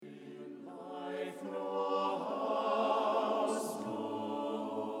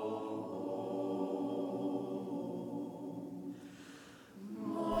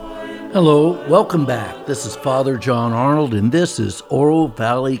Hello, welcome back. This is Father John Arnold, and this is Oro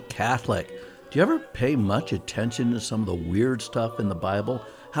Valley Catholic. Do you ever pay much attention to some of the weird stuff in the Bible?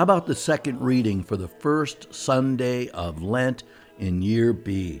 How about the second reading for the first Sunday of Lent in year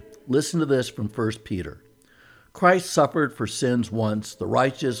B? Listen to this from 1 Peter. Christ suffered for sins once, the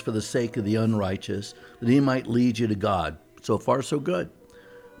righteous for the sake of the unrighteous, that he might lead you to God. So far, so good.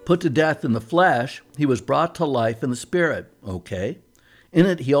 Put to death in the flesh, he was brought to life in the spirit. Okay. In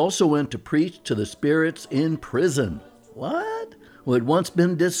it, he also went to preach to the spirits in prison. What? Who had once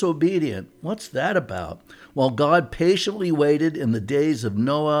been disobedient. What's that about? While God patiently waited in the days of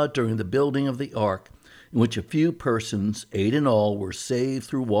Noah during the building of the ark, in which a few persons, 8 in all, were saved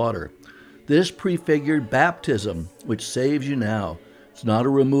through water. This prefigured baptism, which saves you now. It's not a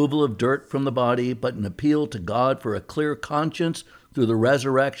removal of dirt from the body, but an appeal to God for a clear conscience through the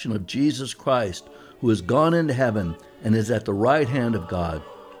resurrection of Jesus Christ, who has gone into heaven and is at the right hand of God,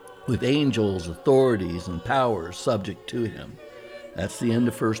 with angels, authorities, and powers subject to him. That's the end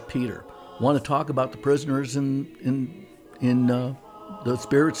of 1 Peter. Want to talk about the prisoners in the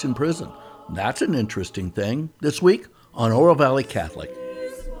spirits in prison? That's an interesting thing. This week on Oro Valley Catholic.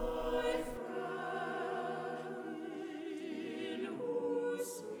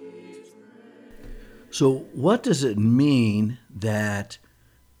 So what does it mean that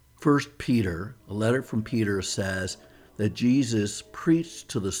 1 Peter, a letter from Peter, says that Jesus preached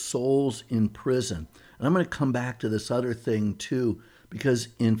to the souls in prison? And I'm going to come back to this other thing too, because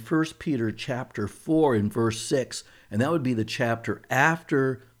in 1 Peter chapter 4 in verse 6, and that would be the chapter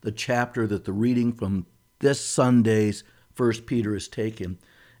after the chapter that the reading from this Sunday's 1 Peter is taken,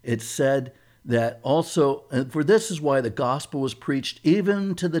 it said that also, and for this is why the gospel was preached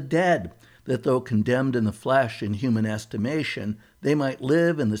even to the dead, that though condemned in the flesh in human estimation, they might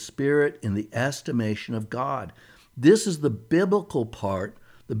live in the spirit in the estimation of God. This is the biblical part,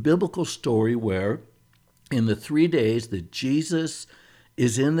 the biblical story where in the 3 days that Jesus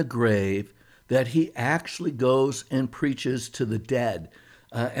is in the grave, that he actually goes and preaches to the dead.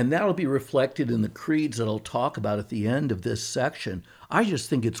 And that'll be reflected in the creeds that I'll talk about at the end of this section. I just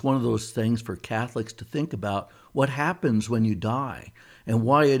think it's one of those things for Catholics to think about what happens when you die and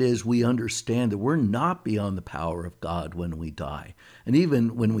why it is we understand that we're not beyond the power of God when we die. And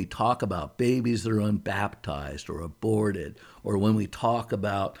even when we talk about babies that are unbaptized or aborted, or when we talk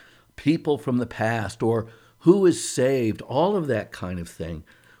about people from the past or who is saved, all of that kind of thing.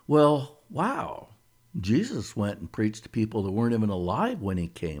 Well, wow. Jesus went and preached to people that weren't even alive when he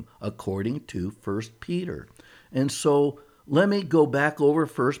came, according to 1 Peter. And so let me go back over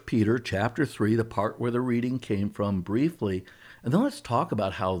 1 Peter chapter 3, the part where the reading came from briefly, and then let's talk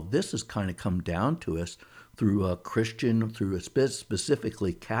about how this has kind of come down to us through a Christian, through a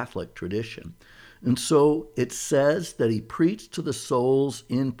specifically Catholic tradition. And so it says that he preached to the souls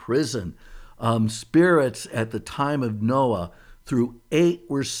in prison. Spirits at the time of Noah, through 8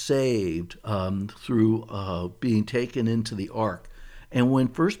 were saved through being taken into the ark. And when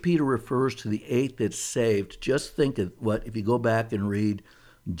 1 Peter refers to the 8 that's saved, just think of what, if you go back and read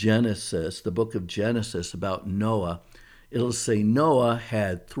Genesis, the book of Genesis about Noah, it'll say Noah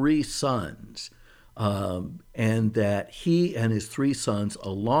had 3 sons, and that he and his 3 sons,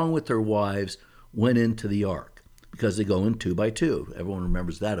 along with their wives, went into the ark, because they go in 2 by 2. Everyone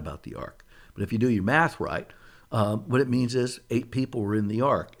remembers that about the ark. But if you do your math right, what it means is 8 people were in the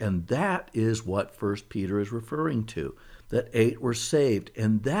ark. And that is what 1 Peter is referring to, that 8 were saved.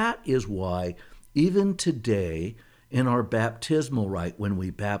 And that is why even today in our baptismal rite, when we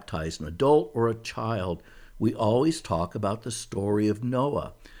baptize an adult or a child, we always talk about the story of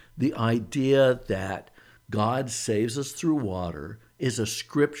Noah. The idea that God saves us through water is a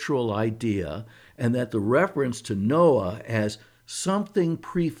scriptural idea, and that the reference to Noah as something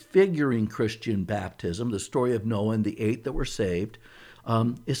prefiguring Christian baptism, the story of Noah and the 8 that were saved,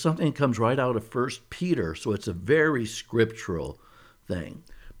 is something that comes right out of 1 Peter. So it's a very scriptural thing.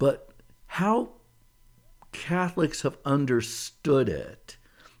 But how Catholics have understood it,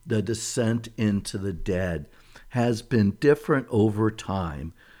 the descent into the dead, has been different over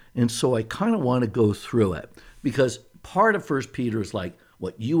time. And so I kind of want to go through it, because part of 1 Peter is like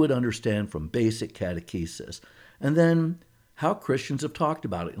what you would understand from basic catechesis. And then how Christians have talked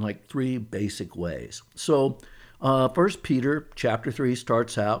about it in like 3 basic ways. So 1 Peter chapter 3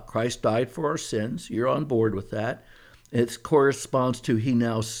 starts out, Christ died for our sins. You're on board with that. It corresponds to he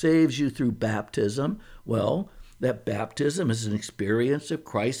now saves you through baptism. Well, that baptism is an experience of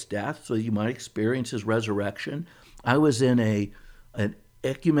Christ's death, so you might experience his resurrection. I was in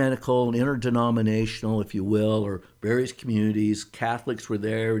ecumenical, interdenominational, if you will, or various communities. Catholics were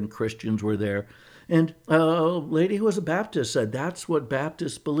there and Christians were there. And a lady who was a Baptist said that's what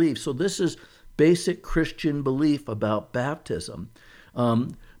Baptists believe. So this is basic Christian belief about baptism.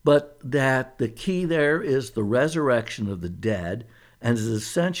 But that the key there is the resurrection of the dead and his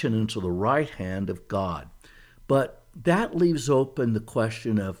ascension into the right hand of God. But that leaves open the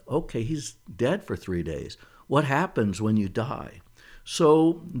question of, okay, he's dead for 3 days. What happens when you die?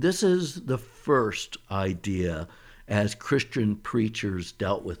 So this is the first idea as Christian preachers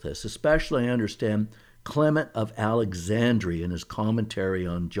dealt with this. Especially, I understand Clement of Alexandria in his commentary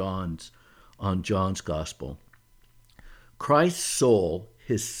on John's gospel. Christ's soul,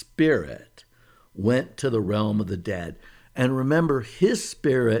 his spirit, went to the realm of the dead. And remember, his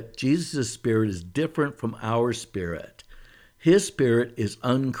spirit, Jesus' spirit, is different from our spirit. His spirit is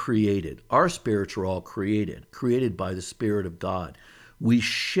uncreated. Our spirits are all created by the Spirit of God. We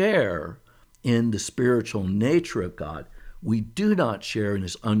share in the spiritual nature of God. We do not share in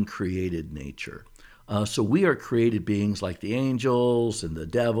his uncreated nature. So we are created beings like the angels and the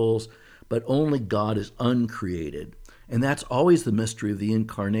devils, but only God is uncreated. And that's always the mystery of the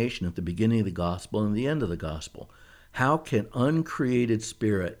incarnation at the beginning of the gospel and the end of the gospel. How can uncreated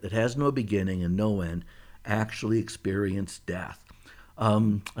spirit that has no beginning and no end actually experience death?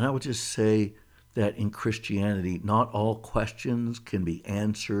 And I would just say that in Christianity, not all questions can be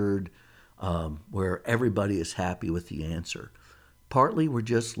answered where everybody is happy with the answer. Partly we're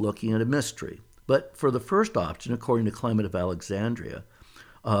just looking at a mystery. But for the first option, according to Clement of Alexandria,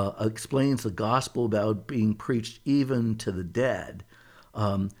 explains the gospel about being preached even to the dead.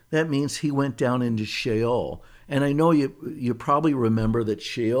 That means he went down into Sheol. And I know you probably remember that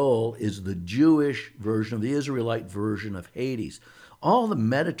Sheol is the Jewish version of the Israelite version of Hades. All the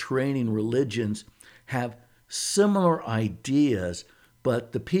Mediterranean religions have similar ideas,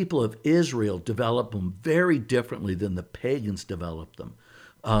 but the people of Israel develop them very differently than the pagans developed them.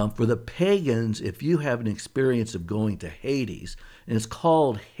 For the pagans, if you have an experience of going to Hades, and it's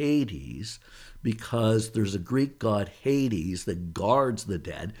called Hades because there's a Greek god Hades that guards the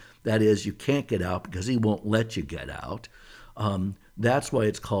dead. That is, you can't get out because he won't let you get out. That's why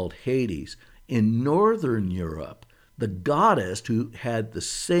it's called Hades. In Northern Europe, the goddess who had the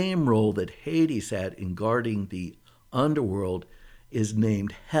same role that Hades had in guarding the underworld is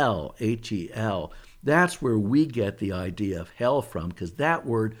named Hel, H-E-L. That's where we get the idea of hell from, because that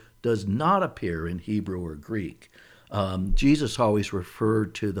word does not appear in Hebrew or Greek. Jesus always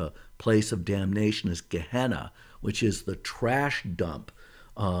referred to the place of damnation as Gehenna, which is the trash dump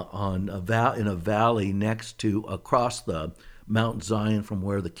in a valley across the Mount Zion from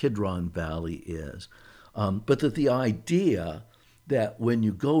where the Kidron Valley is. But that the idea that when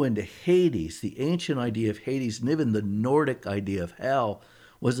you go into Hades, the ancient idea of Hades and even the Nordic idea of hell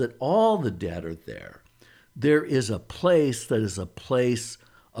was that all the dead are there. There is a place that is a place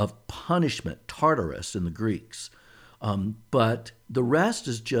of punishment, Tartarus in the Greeks. But the rest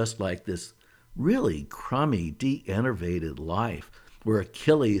is just like this really crummy, de-enervated life where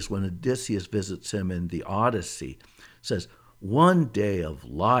Achilles, when Odysseus visits him in the Odyssey, says, one day of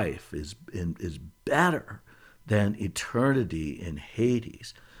life is better than eternity in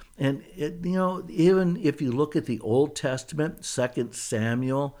Hades. And, even if you look at the Old Testament, 2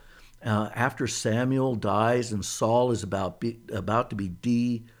 Samuel, after Samuel dies and Saul is about to be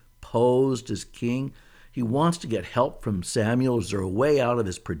deposed as king, he wants to get help from Samuel. Is there a way out of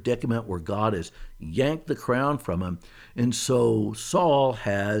his predicament where God has yanked the crown from him? And so Saul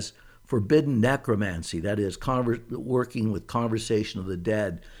has forbidden necromancy, that is, working with conversation of the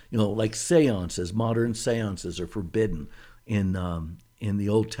dead. Like seances, modern seances are forbidden in the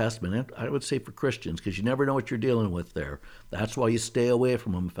Old Testament. And I would say for Christians, because you never know what you're dealing with there. That's why you stay away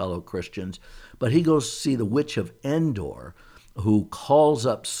from them, fellow Christians. But he goes to see the witch of Endor, who calls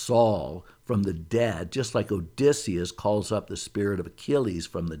up Saul from the dead, just like Odysseus calls up the spirit of Achilles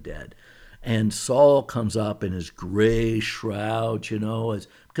from the dead. And Saul comes up in his gray shroud,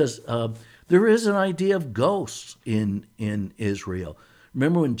 because there is an idea of ghosts in Israel.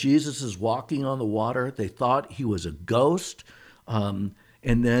 Remember when Jesus is walking on the water, they thought he was a ghost. And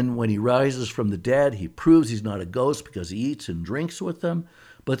then when he rises from the dead, he proves he's not a ghost because he eats and drinks with them.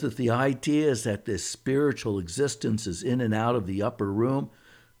 But that the idea is that this spiritual existence is in and out of the upper room.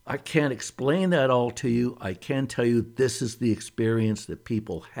 I can't explain that all to you. I can tell you this is the experience that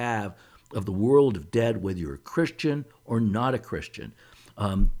people have of the world of dead, whether you're a Christian or not a Christian.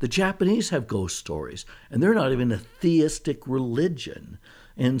 The Japanese have ghost stories, and they're not even a theistic religion.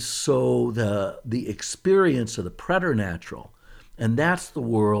 And so the experience of the preternatural, and that's the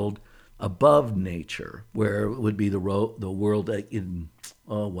world above nature, where it would be the world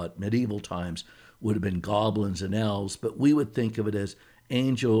medieval times would have been goblins and elves, but we would think of it as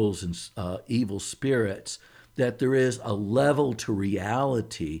angels and evil spirits, that there is a level to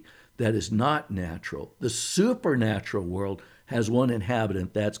reality that is not natural. The supernatural world has one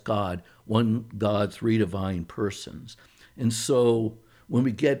inhabitant, that's God, one God, three divine persons. And so when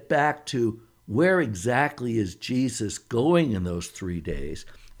we get back to where exactly is Jesus going in those 3 days,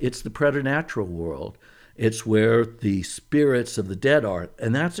 it's the preternatural world. It's where the spirits of the dead are.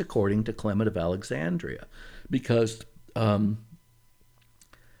 And that's according to Clement of Alexandria, because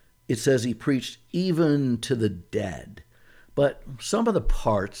it says he preached even to the dead. But some of the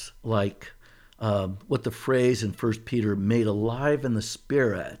parts, like what the phrase in 1 Peter, made alive in the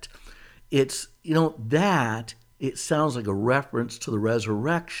spirit, it's, that it sounds like a reference to the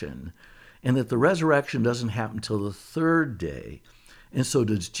resurrection, and that the resurrection doesn't happen till the 3rd day. And so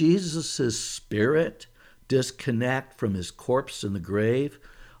does Jesus' spirit disconnect from his corpse in the grave?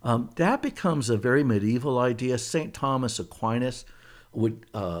 That becomes a very medieval idea. St. Thomas Aquinas would,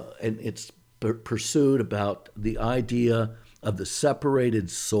 and it's pursued about the idea of the separated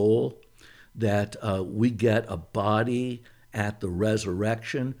soul, that we get a body at the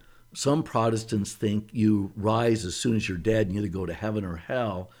resurrection. Some Protestants think you rise as soon as you're dead and you either go to heaven or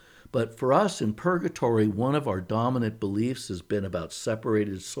hell. But for us in purgatory, one of our dominant beliefs has been about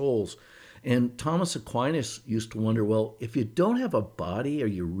separated souls. And Thomas Aquinas used to wonder, well, if you don't have a body, are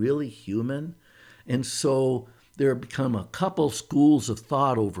you really human? And so there have become a couple schools of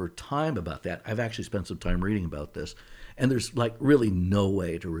thought over time about that. I've actually spent some time reading about this, and there's really no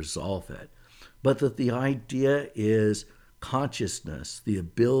way to resolve it. But that the idea is consciousness, the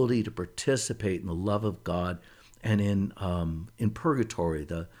ability to participate in the love of God, and in purgatory,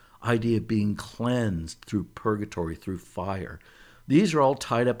 the idea of being cleansed through purgatory, through fire. These are all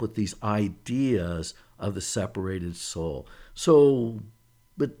tied up with these ideas of the separated soul. So,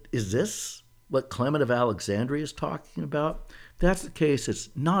 but is this what Clement of Alexandria is talking about? If that's the case, it's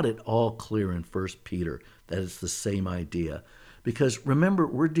not at all clear in 1 Peter that it's the same idea. Because remember,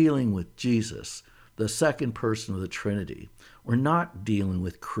 we're dealing with Jesus, the second person of the Trinity. We're not dealing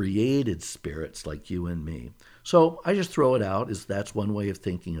with created spirits like you and me. So I just throw it out as that's one way of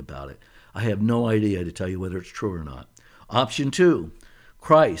thinking about it. I have no idea to tell you whether it's true or not. Option 2,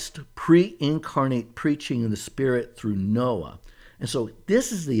 Christ, pre-incarnate preaching in the Spirit through Noah. And so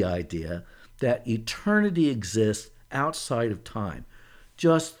this is the idea that eternity exists outside of time.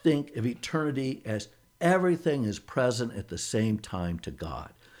 Just think of eternity as everything is present at the same time to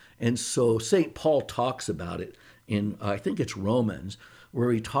God. And so St. Paul talks about it in, I think it's Romans,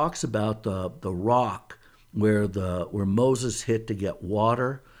 where he talks about the rock where Moses hit to get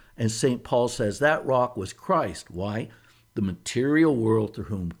water. And St. Paul says that rock was Christ. Why? The material world through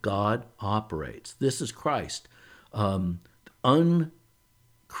whom God operates. This is Christ, uncreated,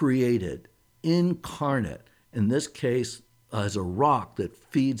 incarnate, in this case as a rock that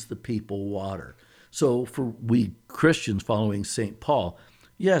feeds the people water. So for we Christians following St. Paul,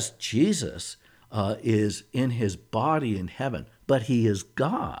 yes, Jesus is in his body in heaven, but he is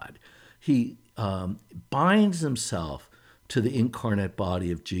God. He binds himself to the incarnate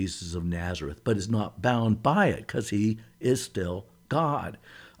body of Jesus of Nazareth, but is not bound by it because he is still God.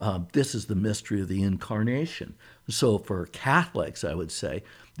 This is the mystery of the incarnation. So for Catholics, I would say,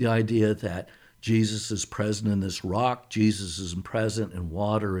 the idea that Jesus is present in this rock, Jesus is present in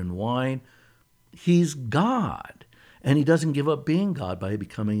water and wine, he's God. And he doesn't give up being God by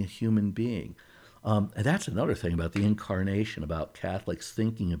becoming a human being. And that's another thing about the incarnation, about Catholics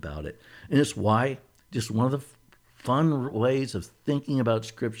thinking about it. And it's why, just one of the fun ways of thinking about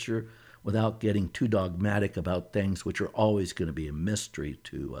Scripture without getting too dogmatic about things which are always going to be a mystery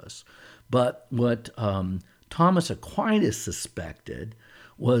to us. But what Thomas Aquinas suspected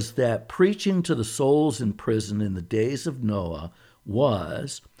was that preaching to the souls in prison in the days of Noah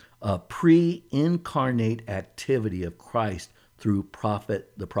was a pre-incarnate activity of Christ through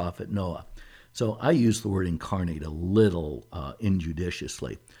the prophet Noah. So I use the word incarnate a little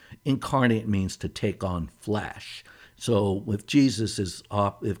injudiciously. Incarnate means to take on flesh. So if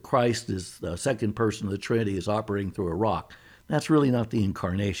if Christ is the second person of the Trinity is operating through a rock, that's really not the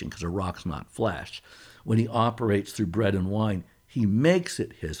incarnation because a rock's not flesh. When he operates through bread and wine, he makes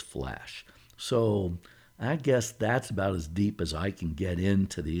it his flesh. So I guess that's about as deep as I can get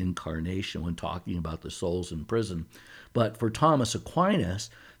into the incarnation when talking about the souls in prison. But for Thomas Aquinas,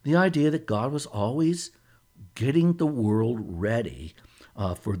 the idea that God was always getting the world ready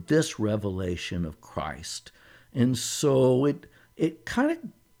for this revelation of Christ. And so it kind of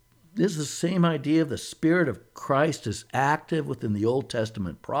is the same idea of the Spirit of Christ is active within the Old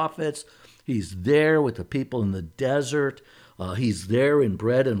Testament prophets. He's there with the people in the desert. He's there in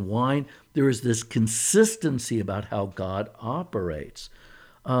bread and wine. There is this consistency about how God operates.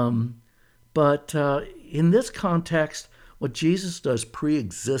 But in this context, what Jesus does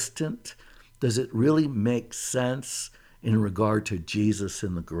pre-existent, does it really make sense in regard to Jesus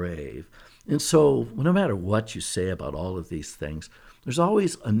in the grave? And so, no matter what you say about all of these things, there's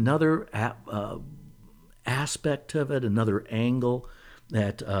always another aspect of it, another angle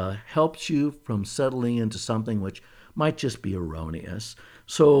that helps you from settling into something which might just be erroneous.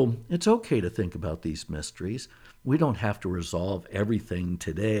 So it's okay to think about these mysteries. We don't have to resolve everything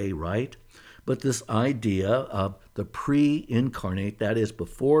today, right? But this idea of the pre-incarnate, that is,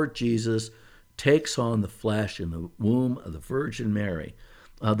 before Jesus takes on the flesh in the womb of the Virgin Mary,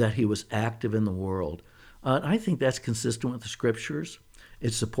 that he was active in the world. I think that's consistent with the scriptures.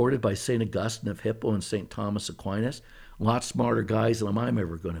 It's supported by St. Augustine of Hippo and St. Thomas Aquinas, a lot smarter guys than I'm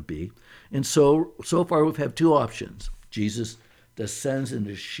ever going to be. And so far we've had two options. Jesus descends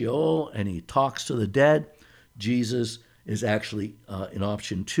into Sheol and he talks to the dead. Jesus is actually, in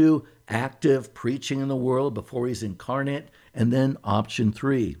option 2, active, preaching in the world before he's incarnate. And then option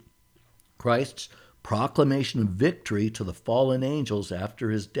 3, Christ's proclamation of victory to the fallen angels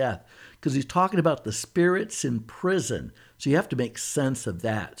after his death, because he's talking about the spirits in prison. So you have to make sense of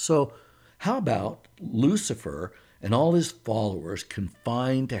that. So how about Lucifer and all his followers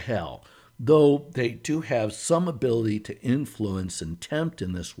confined to hell? Though they do have some ability to influence and tempt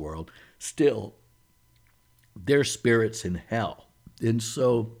in this world, still, they're spirits in hell. And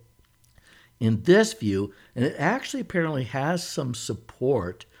so in this view, and it actually apparently has some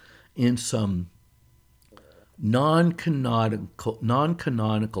support in some non-canonical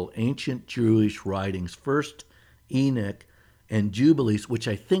ancient Jewish writings, First Enoch and Jubilees, which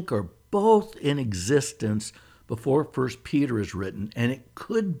I think are both in existence before First Peter is written. And it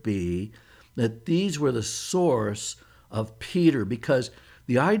could be that these were the source of Peter, because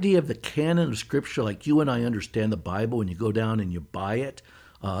the idea of the canon of Scripture, like you and I understand the Bible when you go down and you buy it,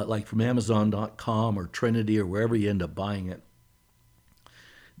 like from Amazon.com or Trinity or wherever you end up buying it,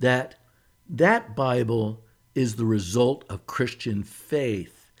 that Bible is the result of Christian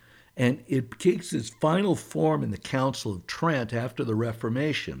faith. And it takes its final form in the Council of Trent after the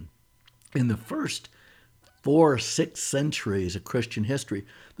Reformation. In the first 4 or 6 centuries of Christian history,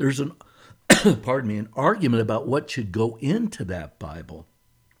 there's an argument about what should go into that Bible.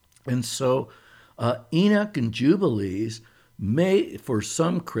 And so Enoch and Jubilees may, for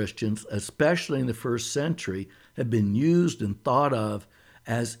some Christians, especially in the first century, have been used and thought of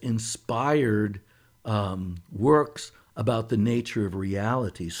as inspired works about the nature of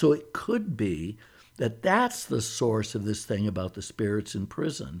reality. So it could be that that's the source of this thing about the spirits in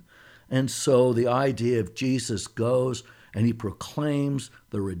prison. And so the idea of Jesus goes and he proclaims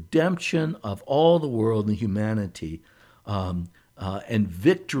the redemption of all the world and humanity, and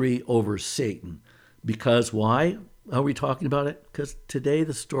victory over Satan. Because why are we talking about it? Because today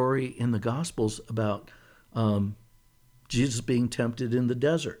the story in the Gospels about Jesus being tempted in the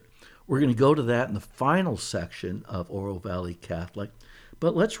desert. We're going to go to that in the final section of Oro Valley Catholic.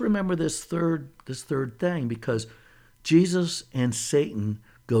 But let's remember this third thing, because Jesus and Satan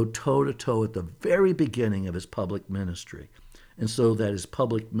go toe-to-toe at the very beginning of his public ministry. And so that his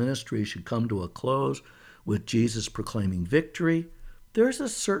public ministry should come to a close with Jesus proclaiming victory. There's a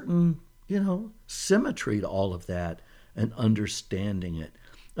certain, symmetry to all of that and understanding it.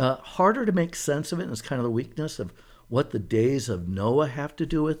 Harder to make sense of it, and it's kind of the weakness of what the days of Noah have to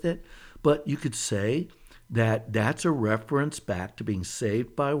do with it. But you could say that that's a reference back to being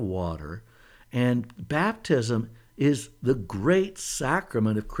saved by water. And baptism is the great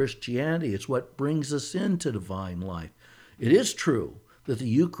sacrament of Christianity. It's what brings us into divine life. It is true that the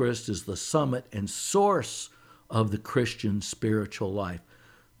Eucharist is the summit and source of the Christian spiritual life.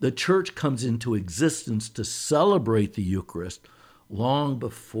 The church comes into existence to celebrate the Eucharist long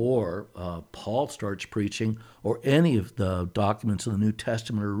before Paul starts preaching or any of the documents of the New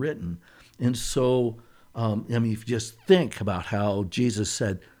Testament are written. And so, if you just think about how Jesus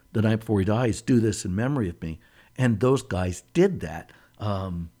said the night before he dies, do this in memory of me. And those guys did that,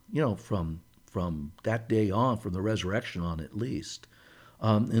 from that day on, from the resurrection on at least.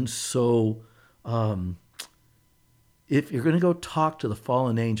 And so if you're going to go talk to the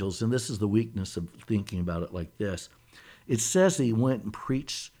fallen angels, and this is the weakness of thinking about it like this, it says he went and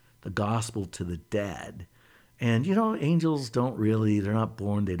preached the gospel to the dead. And, angels they're not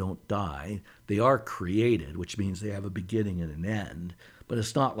born, they don't die. They are created, which means they have a beginning and an end. But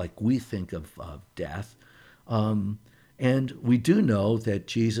it's not like we think of death. And we do know that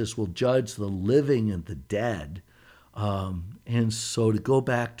Jesus will judge the living and the dead. And so to go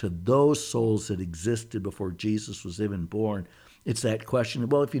back to those souls that existed before Jesus was even born, it's that question,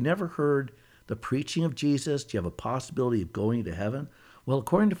 well, if you never heard the preaching of Jesus, do you have a possibility of going to heaven? Well,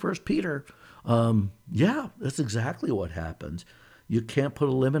 according to First Peter, yeah, that's exactly what happens. You can't put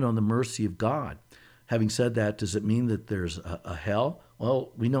a limit on the mercy of God. Having said that, does it mean that there's a hell?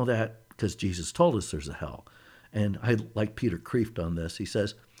 Well, we know that because Jesus told us there's a hell. And I like Peter Kreeft on this. He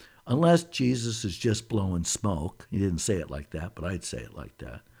says, unless Jesus is just blowing smoke, he didn't say it like that, but I'd say it like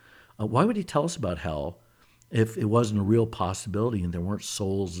that. Why would he tell us about hell if it wasn't a real possibility and there weren't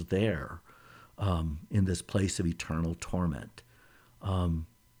souls there in this place of eternal torment? You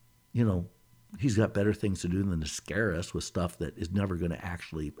know, he's got better things to do than to scare us with stuff that is never going to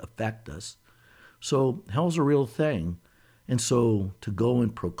actually affect us. So hell's a real thing. And so to go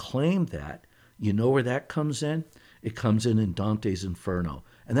and proclaim that, you know where that comes in? It comes in Dante's Inferno.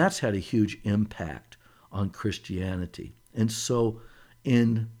 And that's had a huge impact on Christianity. And so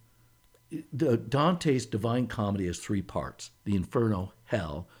in Dante's Divine Comedy has three parts: the Inferno,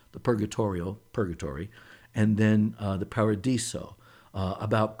 hell; the Purgatorio, purgatory; and then the Paradiso,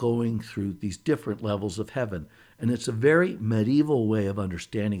 about going through these different levels of heaven. And it's a very medieval way of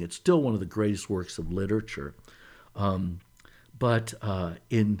understanding it. It's still one of the greatest works of literature. But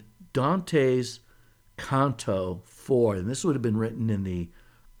in Dante's Canto 4, and this would have been written in the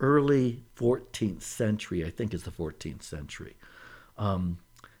early 14th century, I think it's the 14th century.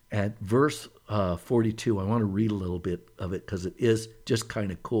 At verse 42, I want to read a little bit of it because it is just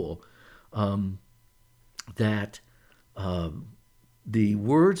kind of cool. That the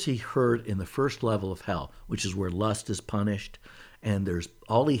words he heard in the first level of hell, which is where lust is punished, and there's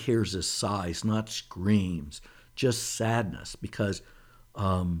all he hears is sighs, not screams, just sadness, because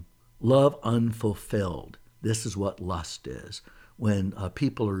love unfulfilled. This is what lust is. When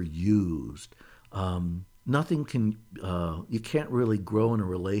people are used, nothing can, you can't really grow in a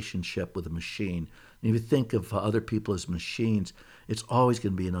relationship with a machine. And if you think of other people as machines, it's always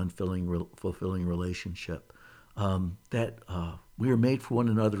going to be an unfulfilling relationship. That we are made for one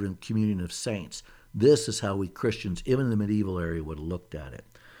another in communion of saints. This is how we Christians, even in the medieval area, would have looked at it.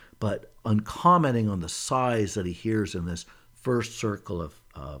 But on commenting on the sighs that he hears in this first circle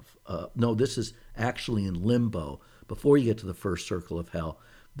no, this is actually in limbo. Before you get to the first circle of hell,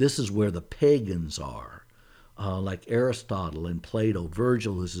 this is where the pagans are, like Aristotle and Plato.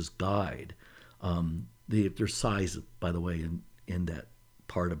 Virgil is his guide. There's sighs, by the way, in that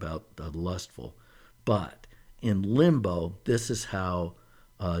part about the lustful. But in limbo, this is how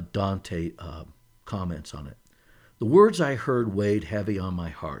Dante comments on it. The words I heard weighed heavy on my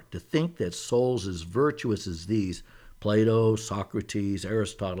heart. To think that souls as virtuous as these, Plato, Socrates,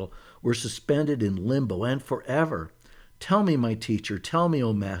 Aristotle, were suspended in limbo and forever. Tell me, my teacher, tell me,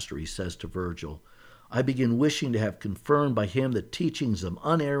 O master, he says to Virgil. I begin wishing to have confirmed by him the teachings of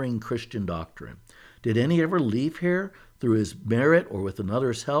unerring Christian doctrine. Did any ever leave here through his merit or with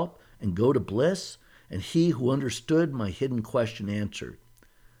another's help and go to bliss? And he who understood my hidden question answered.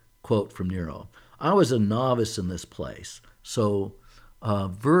 Quote from Nero, I was a novice in this place. So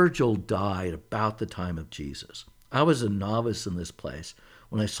Virgil died about the time of Jesus. I was a novice in this place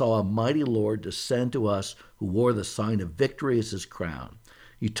when I saw a mighty Lord descend to us who wore the sign of victory as his crown.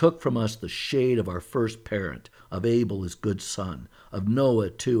 He took from us the shade of our first parent, of Abel his good son, of Noah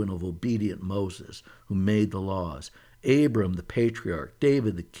too, and of obedient Moses, who made the laws, Abram the patriarch,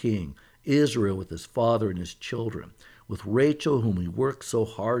 David the king, Israel with his father and his children, with Rachel whom he worked so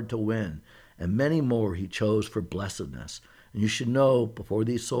hard to win, and many more he chose for blessedness. And you should know, before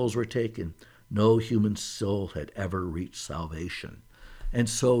these souls were taken, no human soul had ever reached salvation. And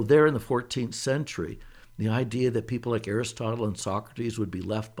so there in the 14th century, the idea that people like Aristotle and Socrates would be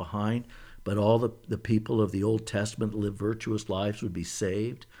left behind, but all the people of the Old Testament that lived virtuous lives would be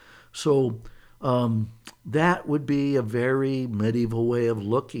saved. So that would be a very medieval way of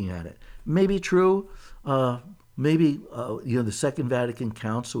looking at it. Maybe true. Maybe the Second Vatican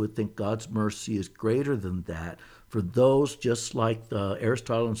Council would think God's mercy is greater than that for those just like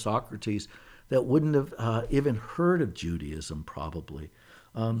Aristotle and Socrates that wouldn't have even heard of Judaism, probably.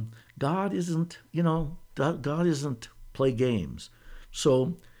 God isn't play games.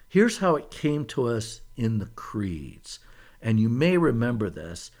 So here's how it came to us in the creeds. And you may remember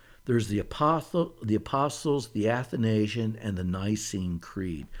this. There's the Apostles, the Athanasian, and the Nicene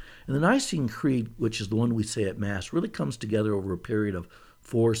Creed. And the Nicene Creed, which is the one we say at Mass, really comes together over a period of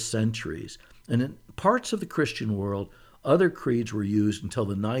 4 centuries. And in parts of the Christian world, other creeds were used until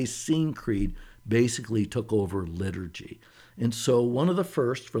the Nicene Creed basically took over liturgy. And so one of the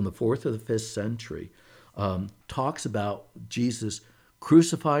first, from the 4th or the 5th century, talks about Jesus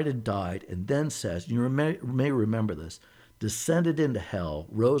crucified and died, and then says, you may remember this, descended into hell,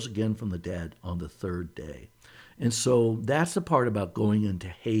 rose again from the dead on the third day. And so that's the part about going into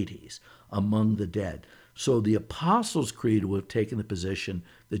Hades, among the dead. So the Apostles' Creed would have taken the position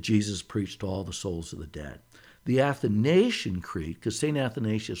that Jesus preached to all the souls of the dead. The Athanasian Creed, because St.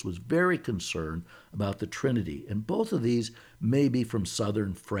 Athanasius was very concerned about the Trinity, and both of these may be from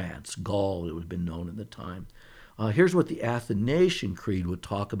southern France, Gaul, it would have been known at the time. Here's what the Athanasian Creed would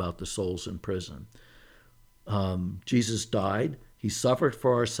talk about the souls in prison. Jesus died, he suffered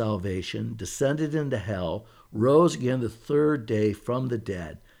for our salvation, descended into hell, rose again the third day from the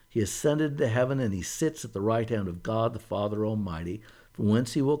dead. He ascended to heaven, and he sits at the right hand of God the Father Almighty, from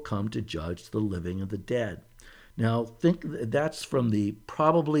whence he will come to judge the living and the dead. Now, think that's from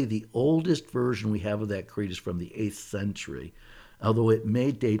probably the oldest version we have of that creed is from the 8th century, although it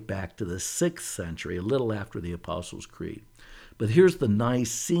may date back to the 6th century, a little after the Apostles' Creed. But here's the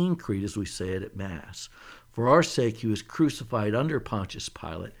Nicene Creed as we say it at Mass. For our sake he was crucified under Pontius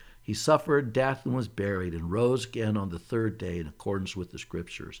Pilate. He suffered death and was buried and rose again on the third day in accordance with the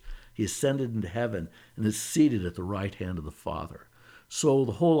Scriptures. He ascended into heaven and is seated at the right hand of the Father. So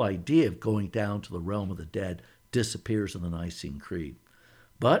the whole idea of going down to the realm of the dead disappears in the Nicene Creed.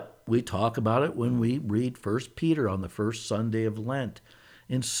 But we talk about it when we read 1 Peter on the first Sunday of Lent.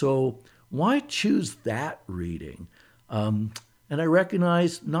 And so why choose that reading? And I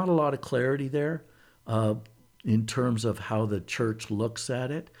recognize not a lot of clarity there in terms of how the church looks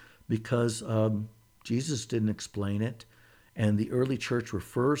at it, because Jesus didn't explain it, and the early church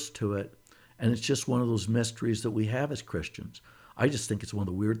refers to it, and it's just one of those mysteries that we have as Christians. I just think it's one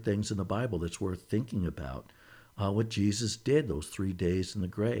of the weird things in the Bible that's worth thinking about, what Jesus did those 3 days in the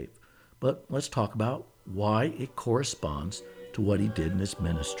grave. But let's talk about why it corresponds to what he did in his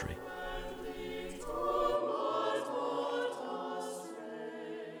ministry.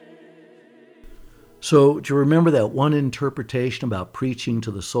 So do you remember that one interpretation about preaching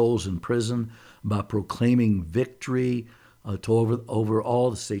to the souls in prison, about proclaiming victory over all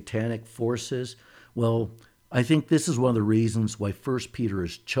the satanic forces? Well, I think this is one of the reasons why 1 Peter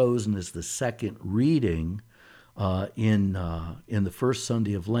is chosen as the second reading in the first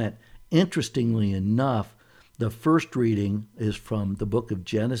Sunday of Lent. Interestingly enough, the first reading is from the book of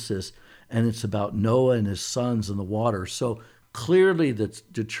Genesis, and it's about Noah and his sons in the water. So clearly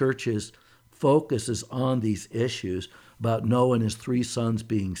the church's focus is on these issues about Noah and his 3 sons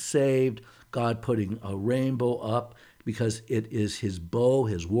being saved, God putting a rainbow up because it is his bow,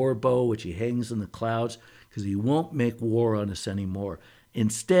 his war bow, which he hangs in the clouds, because he won't make war on us anymore.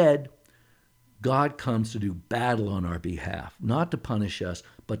 Instead, God comes to do battle on our behalf, not to punish us,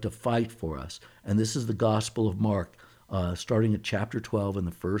 but to fight for us. And this is the Gospel of Mark, starting at chapter 12 in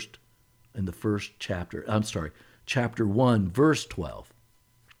the first chapter. Chapter 1, verse 12.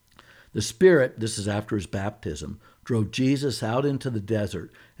 The Spirit, this is after his baptism, drove Jesus out into the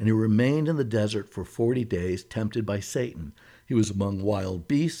desert, and he remained in the desert for 40 days, tempted by Satan. He was among wild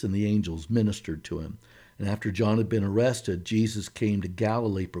beasts, and the angels ministered to him. And after John had been arrested, Jesus came to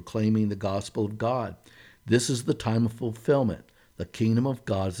Galilee proclaiming the gospel of God. This is the time of fulfillment. The kingdom of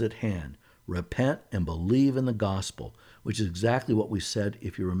God is at hand. Repent and believe in the gospel, which is exactly what we said,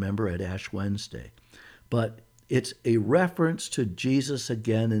 if you remember, at Ash Wednesday. But it's a reference to Jesus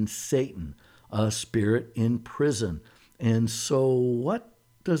again and Satan, a spirit in prison. And so what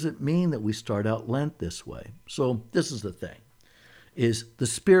does it mean that we start out Lent this way? So this is the thing, is the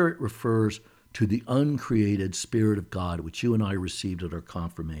Spirit refers to the uncreated Spirit of God, which you and I received at our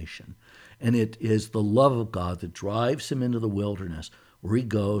confirmation. And it is the love of God that drives him into the wilderness, where he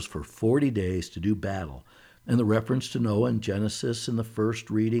goes for 40 days to do battle. And the reference to Noah in Genesis in the first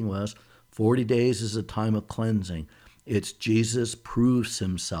reading was 40 days is a time of cleansing. It's Jesus proves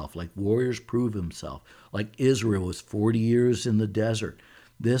himself, like warriors prove himself, like Israel was 40 years in the desert.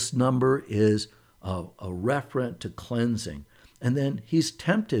 This number is a referent to cleansing. And then he's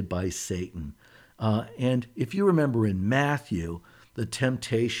tempted by Satan. And if you remember in Matthew, the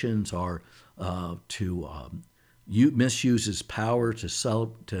temptations are to misuse his power to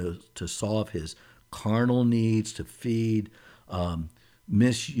solve his carnal needs, to feed,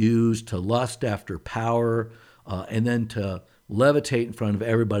 misuse to lust after power, and then to levitate in front of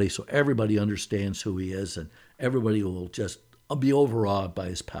everybody so everybody understands who he is and everybody will just be overawed by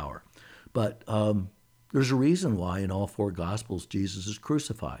his power. But there's a reason why in all 4 Gospels Jesus is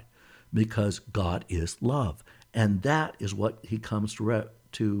crucified, because God is love, and that is what he comes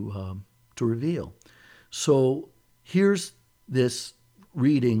to reveal. So here's this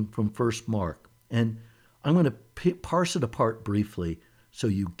reading from 1 Mark, and I'm going to parse it apart briefly so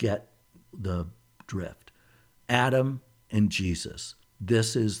you get the drift. Adam and Jesus.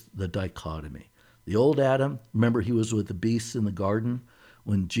 This is the dichotomy. The old Adam, remember he was with the beasts in the garden?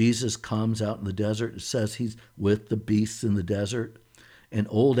 When Jesus comes out in the desert, it says he's with the beasts in the desert. And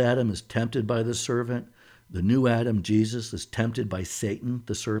old Adam is tempted by the serpent. The new Adam, Jesus, is tempted by Satan,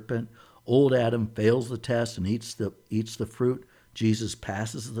 the serpent. Old Adam fails the test and eats the fruit. Jesus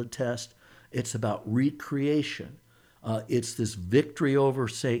passes the test. It's about recreation. It's this victory over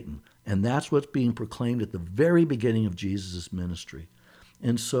Satan. And that's what's being proclaimed at the very beginning of Jesus' ministry.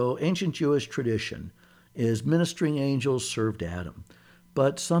 And so ancient Jewish tradition is ministering angels served Adam,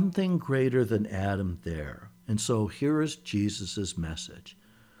 but something greater than Adam there. And so here is Jesus' message.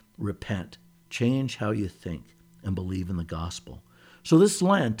 Repent, change how you think, and believe in the gospel. So this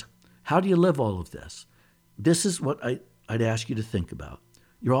Lent, how do you live all of this? This is what I'd ask you to think about.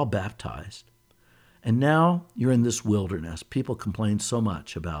 You're all baptized. And now you're in this wilderness. People complain so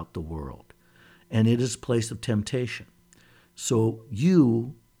much about the world. And it is a place of temptation. So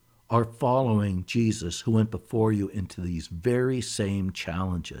you are following Jesus who went before you into these very same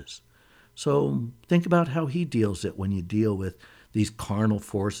challenges. So think about how he deals it when you deal with these carnal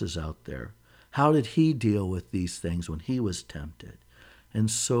forces out there. How did he deal with these things when he was tempted? And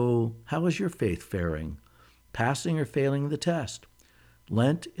so how is your faith faring? Passing or failing the test?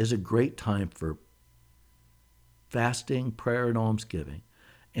 Lent is a great time for fasting, prayer, and almsgiving,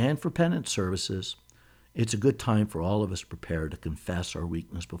 and for penance services. It's a good time for all of us to prepare to confess our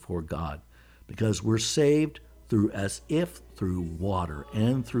weakness before God, because we're saved as if through water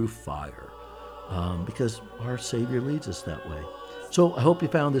and through fire, because our Savior leads us that way. So I hope you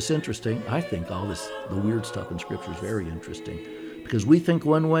found this interesting. I think the weird stuff in Scripture is very interesting, because we think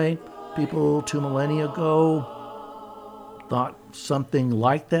one way, people 2 millennia ago thought something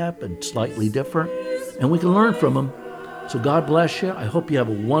like that, but slightly different, and we can learn from them. So God bless you. I hope you have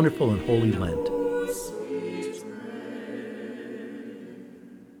a wonderful and holy Lent.